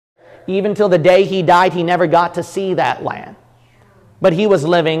even till the day he died, he never got to see that land. But he was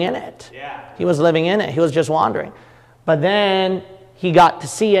living in it. He was living in it. He was just wandering. But then he got to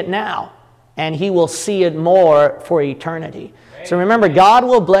see it now. And he will see it more for eternity. So remember, God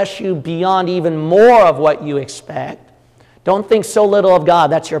will bless you beyond even more of what you expect. Don't think so little of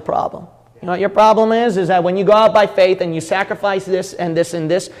God. That's your problem. You know what your problem is that when you go out by faith and you sacrifice this and this and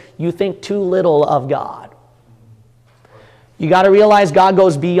this, you think too little of God. You got to realize God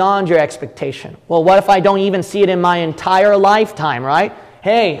goes beyond your expectation. Well, what if I don't even see it in my entire lifetime, right?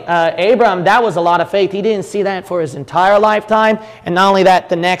 Hey, Abraham, that was a lot of faith. He didn't see that for his entire lifetime. And not only that,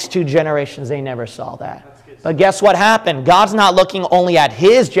 the next 2 generations, they never saw that. But guess what happened? God's not looking only at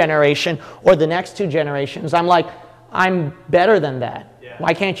his generation or the next 2 generations. I'm like, I'm better than that. Yeah.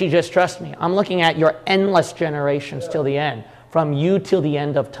 Why can't you just trust me? I'm looking at your endless generations till the end, from you till the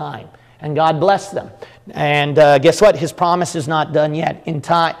end of time. And God bless them. And guess what? His promise is not done yet. In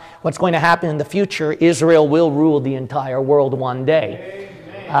time, what's going to happen in the future, Israel will rule the entire world one day.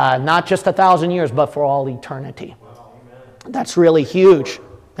 Not just 1,000 years, but for all eternity. Wow. That's really huge.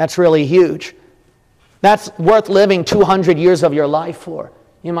 That's really huge. That's worth living 200 years of your life for.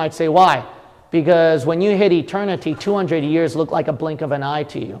 You might say, why? Because when you hit eternity, 200 years look like a blink of an eye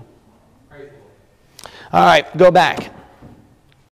to you. All right, go back.